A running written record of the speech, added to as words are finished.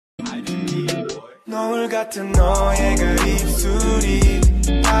노을 같은 너의 그 입술이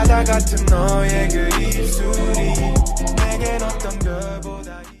바다 같은 너의 그 입술이 내겐 어떤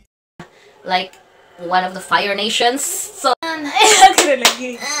별보다 like one of the fire nations. So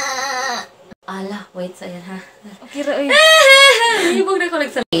ala, wait sa yan ha. Okay ra oy. Ibog na ko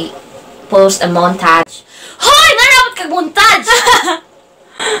post a montage. Hoy, narawat kag montage.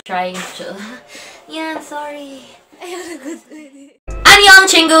 Trying to. Yeah, sorry. Annyeong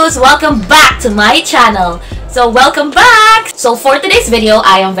Chingus, welcome back to my channel. So welcome back. So for today's video,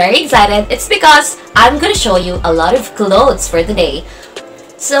 I am very excited. It's because I'm gonna show you a lot of clothes for today.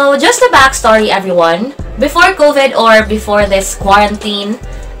 So just a backstory, everyone. Before COVID or before this quarantine,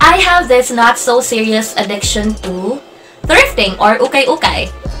 I have this not so serious addiction to thrifting or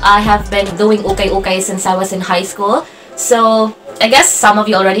ukay-ukay. I have been doing ukay-ukay since I was in high school. So I guess some of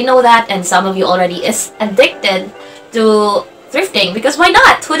you already know that, and some of you already is addicted to thrifting, because why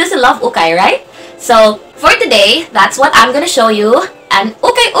not? Who doesn't love ukay, right? So for today, that's what I'm gonna show you, an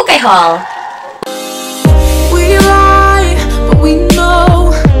UKAY-UKAY haul. We lie, but we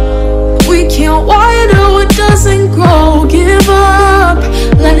know we can't water what doesn't grow. Give up,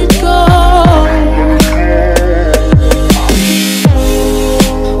 let it go.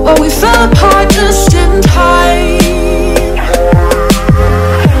 But we fell apart just in time.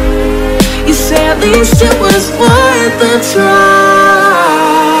 You say at least it was worth the try.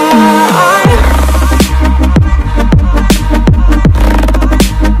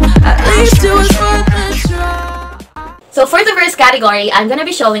 At least it was worth the try. So for the first category, I'm gonna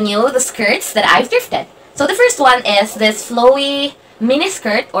be showing you the skirts that I've thrifted. So the first one is this flowy mini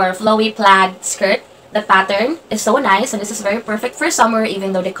skirt or flowy plaid skirt. The pattern is so nice, and this is very perfect for summer,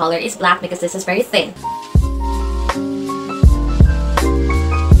 even though the color is black, because this is very thin.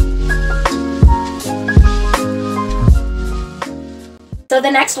 So the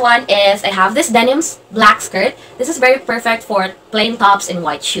next one is, I have this denim black skirt. This is very perfect for plain tops and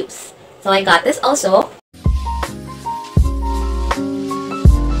white shoes. So I got this also.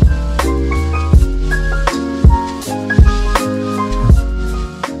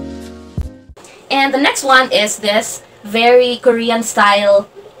 And the next one is this very Korean style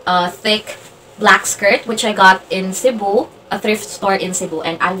thick black skirt, which I got in Cebu, a thrift store in Cebu,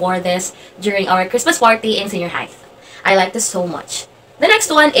 and I wore this during our Christmas party in senior high. I like this so much. The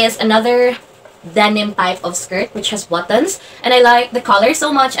next one is another denim type of skirt which has buttons, and I like the color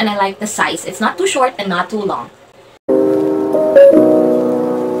so much, and I like the size. It's not too short and not too long.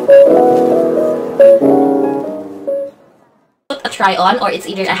 A try on, or it's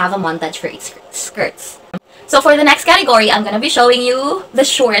either I have a montage for each skirts. So for the next category, I'm gonna be showing you the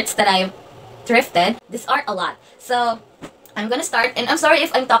shorts that I've thrifted. These are a lot. So I'm gonna start, and I'm sorry if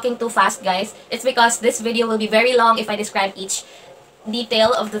I'm talking too fast, guys. It's because this video will be very long if I describe each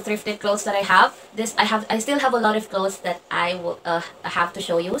detail of the thrifted clothes that I have. I still have a lot of clothes that I will have to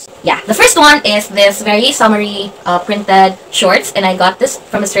show you. Yeah, the first one is this very summery printed shorts, and I got this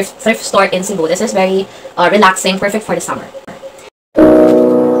from a thrift store in Cebu. This is very relaxing, perfect for the summer.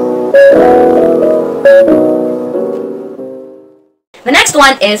 The next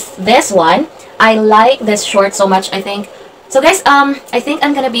one is this one. I like this short so much, I think. So guys, I think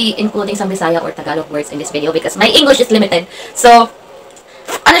I'm gonna be including some Bisaya or Tagalog words in this video because my English is limited. So,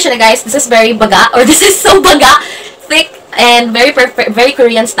 ano siya guys, this is very baga, or this is so baga, thick and very perfect, very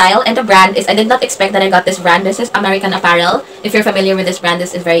Korean style. And the brand is, I did not expect that I got this brand. This is American Apparel. If you're familiar with this brand,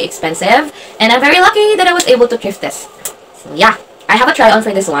 this is very expensive. And I'm very lucky that I was able to thrift this. So yeah, I have a try on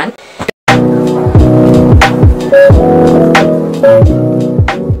for this one.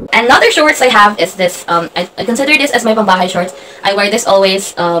 Another shorts I have is this. I consider this as my pambahay shorts. I wear this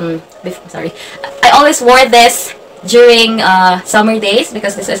always. I always wore this during summer days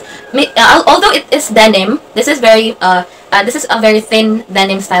because this is. Although it is denim, this is very. This is a very thin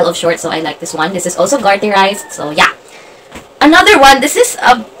denim style of shorts, so I like this one. This is also garterized, so yeah. Another one. This is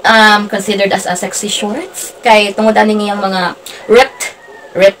considered as a sexy shorts. Kay tungod ani niyang mga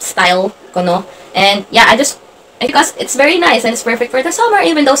ripped style kono. And yeah, because it's very nice and it's perfect for the summer,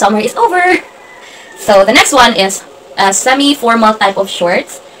 even though summer is over. So the next one is a semi-formal type of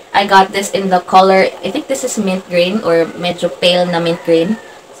shorts. I got this in the color, I think this is mint green or medyo pale na mint green.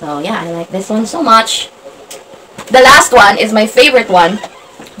 So yeah, I like this one so much. The last one is my favorite one.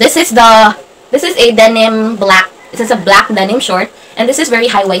 This is a denim black. This is a black denim short, and this is very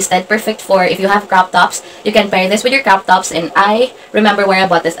high-waisted, perfect for if you have crop tops. You can pair this with your crop tops, and I remember where I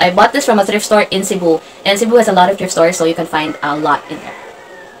bought this. I bought this from a thrift store in Cebu, and Cebu has a lot of thrift stores, so you can find a lot in there.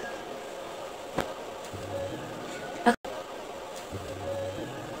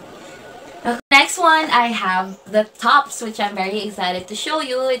 Okay. Next one, I have the tops, which I'm very excited to show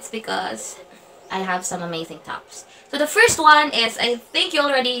you. It's because I have some amazing tops. So the first one is, I think you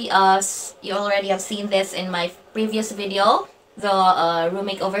already have seen this in my previous video, the room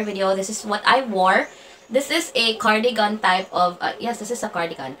makeover video. This is what I wore. This is a cardigan type of, yes, this is a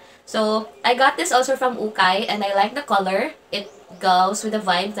cardigan. So I got this also from UKAY, and I like the color. It goes with the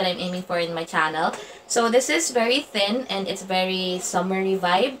vibe that I'm aiming for in my channel. So this is very thin and it's very summery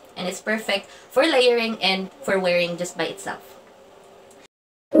vibe, and it's perfect for layering and for wearing just by itself.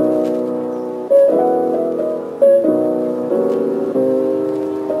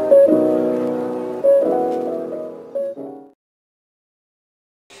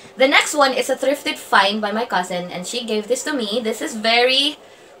 The next one is a thrifted find by my cousin, and she gave this to me. This is very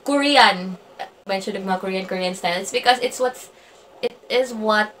Korean. Mentioned mga Korean style. It's because it is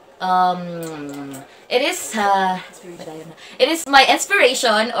my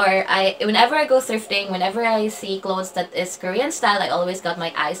inspiration, or whenever I go thrifting, whenever I see clothes that is Korean style, I always got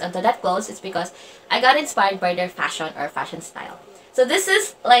my eyes onto that clothes. It's because I got inspired by their fashion or fashion style. So this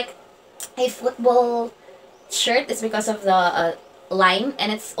is like a football shirt. It's because of the line,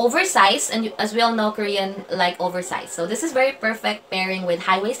 and it's oversized, and as we all know, Korean like oversized. So this is very perfect pairing with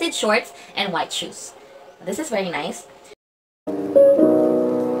high-waisted shorts and white shoes. This is very nice.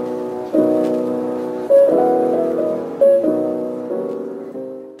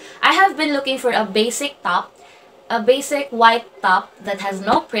 I have been looking for a basic top, a basic white top that has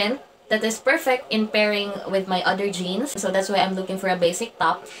no print, that is perfect in pairing with my other jeans. So that's why I'm looking for a basic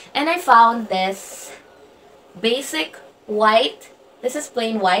top, and I found this basic white. This is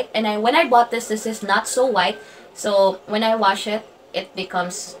plain white, and when I bought this is not so white. So when I wash it, it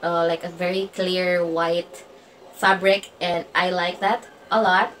becomes like a very clear white fabric, and I like that a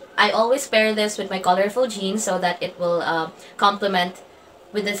lot. I always pair this with my colorful jeans so that it will complement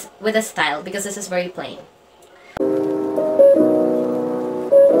with the style, because this is very plain.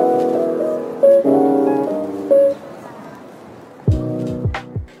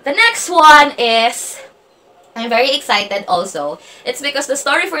 The next one is, I'm very excited also. It's because the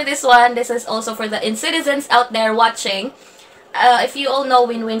story for this one, this is also for the citizens out there watching. If you all know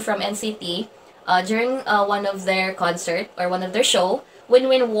Winwin from NCT, during one of their concert or one of their show,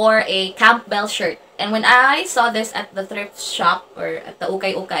 Winwin wore a Campbell shirt. And when I saw this at the thrift shop or at the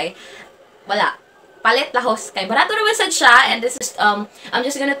UKAY-UKAY, wala. Palit lahos kay barato naman sad siya, and this is I'm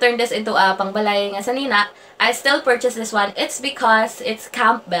just gonna turn this into a pangbalay nga sanina. I still purchased this one. It's because it's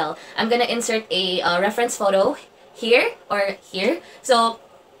Campbell. I'm gonna insert a reference photo here or here. So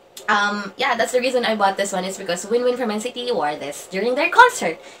yeah, that's the reason I bought this one. It's because Winwin from NCT wore this during their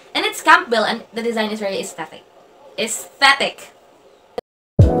concert, and it's Campbell, and the design is very aesthetic.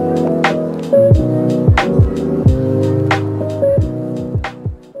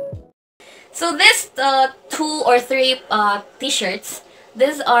 So this 2 or 3 t-shirts,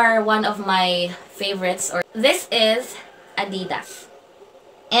 these are one of my favorites. Or this is Adidas,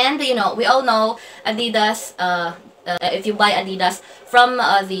 and you know, we all know Adidas. If you buy Adidas from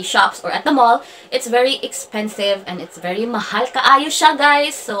the shops or at the mall, it's very expensive and it's very mahal kaayo siya,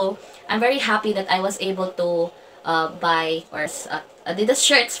 guys. So I'm very happy that I was able to buy Adidas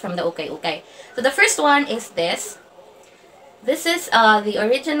shirts from the UKAY-UKAY. So the first one is this. This is the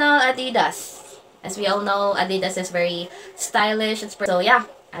original Adidas. As we all know, Adidas is very stylish. So yeah,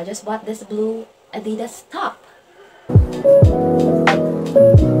 I just bought this blue Adidas top.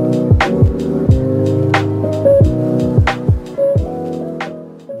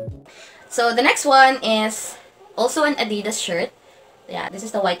 So the next one is also an Adidas shirt. Yeah, this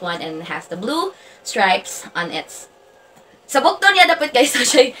is the white one and has the blue stripes on it. Sa bukto niya dapat, guys,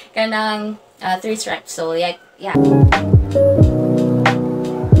 siya kanang 3 stripes. So yeah.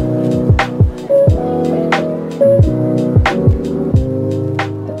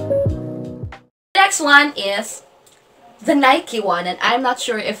 Next one is the Nike one, and I'm not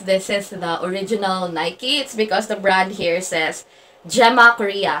sure if this is the original Nike. It's because the brand here says Gemma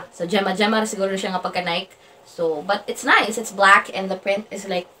Korea. So Gemma siguro siya nga pagka-Nike. So, but it's nice. It's black and the print is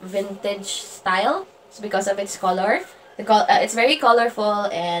like vintage style. It's because of its color. It's very colorful,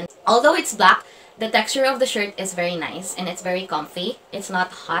 and although it's black, the texture of the shirt is very nice and it's very comfy. It's not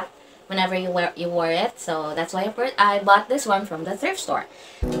hot whenever you wore it. So that's why I bought this one from the thrift store.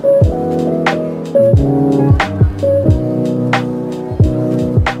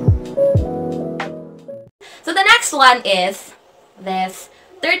 So the next one is this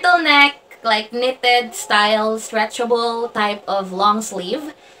turtleneck, like knitted style, stretchable type of long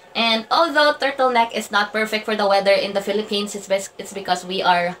sleeve. And although turtleneck is not perfect for the weather in the Philippines, it's because we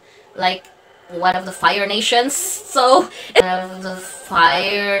are like one of the fire nations. So one of the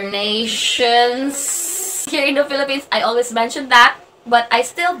fire nations here in the Philippines, I always mention that. but I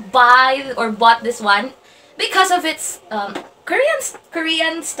still buy or bought this one because of its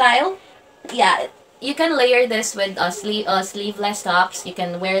Korean style. Yeah, you can layer this with sleeveless tops. You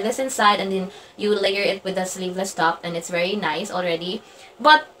can wear this inside and then you layer it with a sleeveless top, and it's very nice already.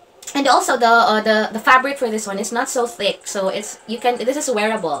 But and also the fabric for this one is not so thick, so this is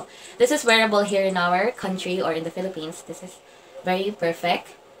wearable. This is wearable here in our country or in the Philippines. This is very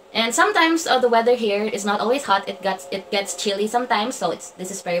perfect. And sometimes the weather here is not always hot. It gets chilly sometimes, so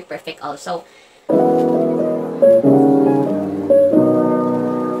this is very perfect also.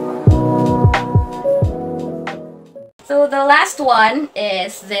 So the last one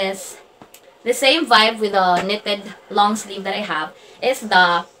is the same vibe with the knitted long sleeve that I have.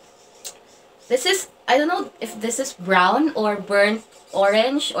 I don't know if this is brown or burnt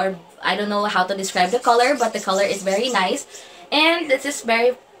orange, or I don't know how to describe the color, but the color is very nice. And this is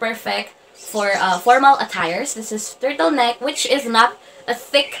very perfect for formal attires. This is turtleneck, which is not a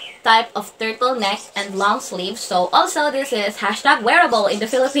thick type of turtleneck, and long sleeves. So also this is hashtag wearable in the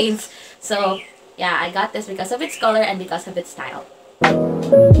Philippines. So yeah, I got this because of its color and because of its style.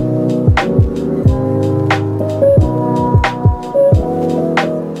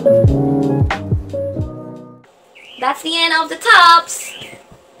 That's the end of the tops.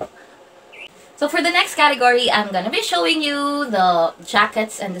 So for the next category, I'm gonna be showing you the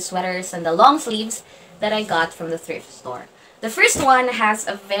jackets and the sweaters and the long sleeves that I got from the thrift store. The first one has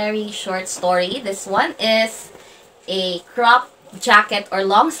a very short story. This one is a crop jacket or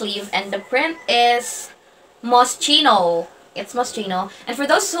long sleeve, and the print is Moschino. It's Moschino. And for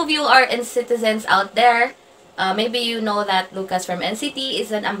those of you who are citizens out there, maybe you know that Lucas from NCT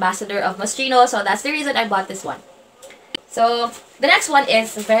is an ambassador of Moschino, so that's the reason I bought this one. So the next one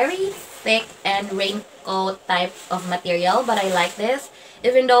is very thick and raincoat type of material, but I like this.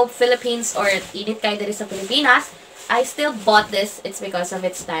 Even though Philippines or init kayo diri sa Pilipinas, I still bought this. It's because of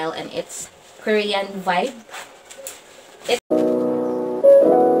its style and its Korean vibe.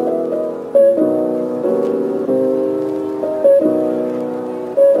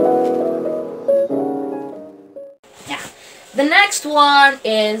 Yeah. The next one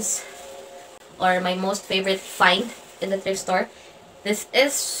is, or my most favorite find in the thrift store. This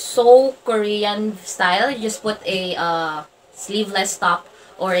is so Korean style. You just put a sleeveless top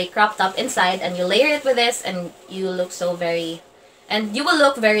or a crop top inside, and you layer it with this, and you will look very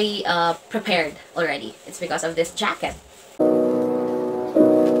prepared already. It's because of this jacket.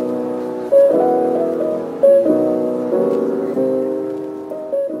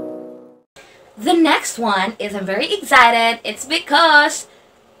 The next one is, I'm very excited. It's because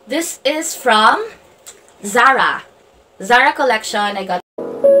this is from Zara collection. I got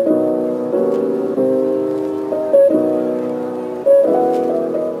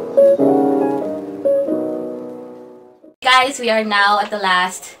guys, we are now at the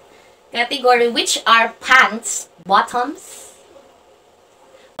last category, which are pants, bottoms.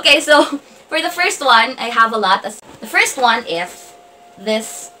 Okay, so for the first one, I have a lot. The first one is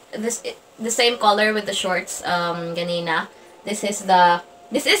the same color with the shorts ganina. This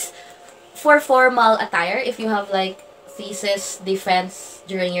is for formal attire. If you have like thesis defense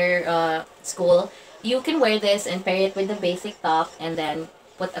during your school, you can wear this and pair it with the basic top and then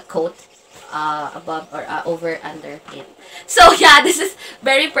put a coat above or over under it. So yeah, this is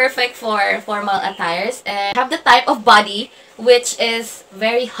very perfect for formal attires, and have the type of body which is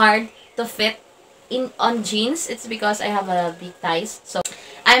very hard to fit on jeans. It's because I have a big thighs. So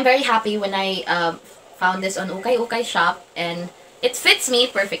I'm very happy when I found this on UKAY-UKAY shop, and it fits me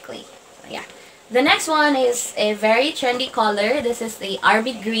perfectly. So yeah. The next one is a very trendy color. This is the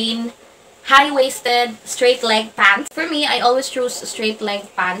RB green high-waisted straight leg pants. For me, I always choose straight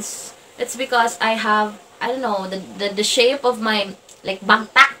leg pants. It's because I have, I don't know, the shape of my like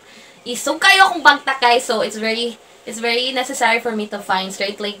bagtak is so kayo akong bagtak, guys. So it's very necessary for me to find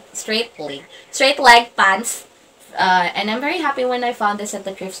straight leg pants. And I'm very happy when I found this at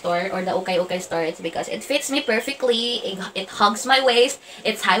the thrift store or the UKAY-UKAY store. It's because it fits me perfectly. It hugs my waist.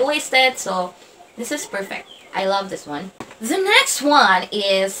 It's high-waisted, so this is perfect. I love this one. The next one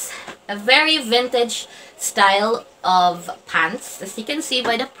is a very vintage style of pants. As you can see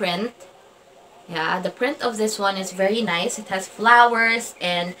by the print, yeah, the print of this one is very nice. It has flowers,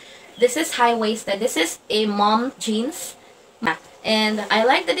 and this is high-waisted. This is a mom jeans. And I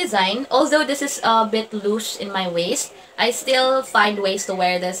like the design. Although this is a bit loose in my waist, I still find ways to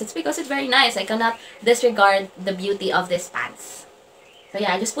wear this. It's because it's very nice. I cannot disregard the beauty of this pants. So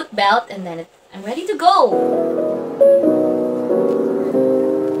yeah, I just put belt and then I'm ready to go.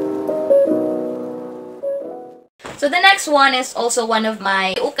 So the next one is also one of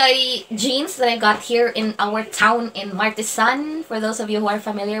my UKAY jeans that I got here in our town in Martesan, for those of you who are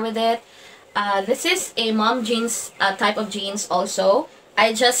familiar with it. This is a mom jeans type of jeans also.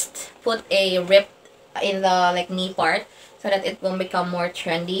 I just put a rip in the knee part so that it will become more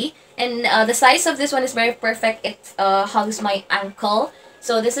trendy. And the size of this one is very perfect. It hugs my ankle.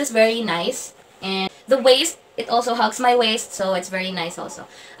 So this is very nice. And the waist, it also hugs my waist, so it's very nice also.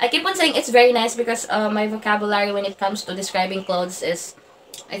 I keep on saying it's very nice because my vocabulary when it comes to describing clothes is,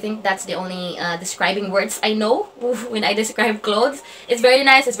 I think that's the only describing words I know when I describe clothes. It's very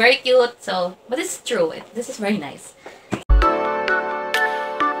nice, it's very cute, so, but it's true, this is very nice.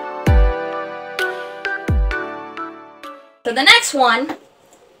 So the next one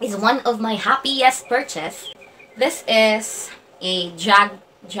is one of my happiest purchase. This is a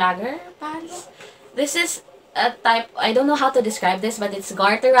jogger pants. This is a type, I don't know how to describe this, but it's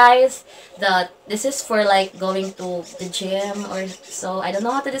garterized. This is for like going to the gym or so. I don't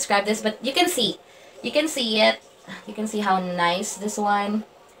know how to describe this, but you can see it. You can see how nice this one,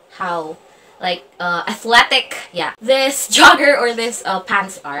 how like athletic, yeah, this jogger or this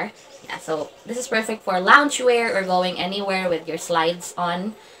pants are. Yeah, so this is perfect for loungewear or going anywhere with your slides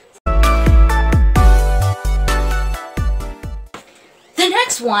on. The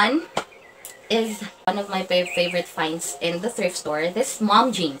next one is one of my favorite finds in the thrift store. This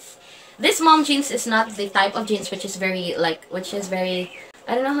mom jeans. This mom jeans is not the type of jeans which is very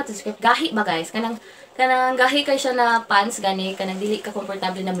I don't know how to describe. Gahi ba guys? Kanang gahi kay siya na pants gani, kanang dili ka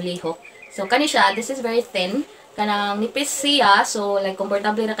komportable na mulihok. So kani siya, this is very thin. Kanang nipis siya, so like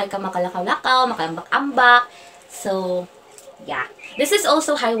komportable na kay ka makalakaw-lakaw, makambak-ambak. So yeah. This is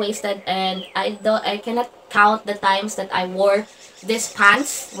also high-waisted, and I cannot count the times that I wore this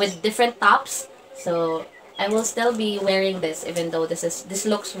pants with different tops. So I will still be wearing this even though this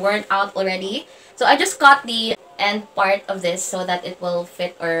looks worn out already. So I just cut the end part of this so that it will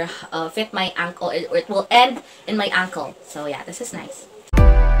fit or fit my ankle, or it will end in my ankle. So yeah, this is nice.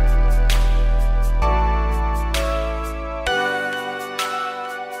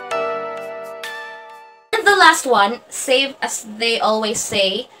 The last one, save, as they always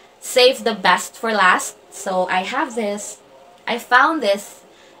say, save the best for last. So I have this. I found this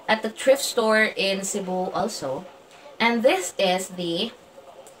at the thrift store in Cebu also. And this is the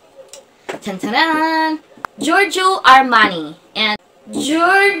Giorgio Armani. And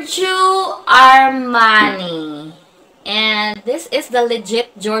Giorgio Armani. And this is the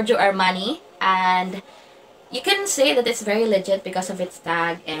legit Giorgio Armani. And you can say that it's very legit because of its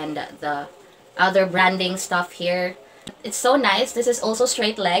tag and the other branding stuff here. It's so nice. This is also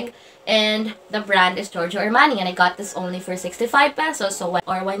straight leg, and the brand is Giorgio Armani, and I got this only for 65 pesos. So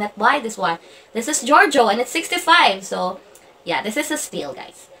why not buy this one? This is Giorgio and it's 65. So yeah, this is a steal,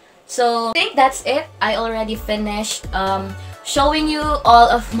 guys. So I think that's it. I already finished showing you all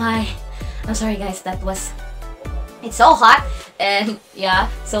of my, I'm sorry guys, it's so hot. And yeah,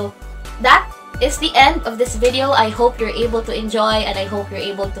 so that is the end of this video. I hope you're able to enjoy, and I hope you're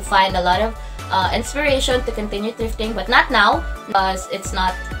able to find a lot of inspiration to continue thrifting, but not now because it's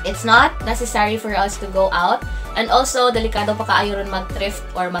not necessary for us to go out, and also delikado pa kaayo ron mag-thrift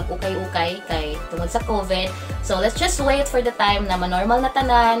or mag-ukay-ukay kay tungod sa COVID. So let's just wait for the time na manormal na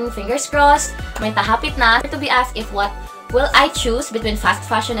tanan. Fingers crossed, may tahapit na. To be asked if what will I choose between fast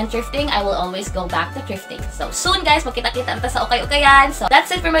fashion and thrifting, I will always go back to thrifting. So soon guys, magkita-kita na sa ukay-ukayan. So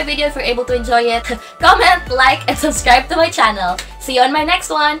that's it for my video. If you're able to enjoy it, comment, like, and subscribe to my channel. See you on my next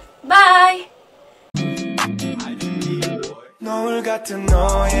one. Bye! 노을 같은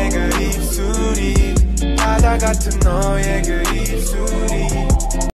너의 그 입술이 바다 같은 너의 그 입술이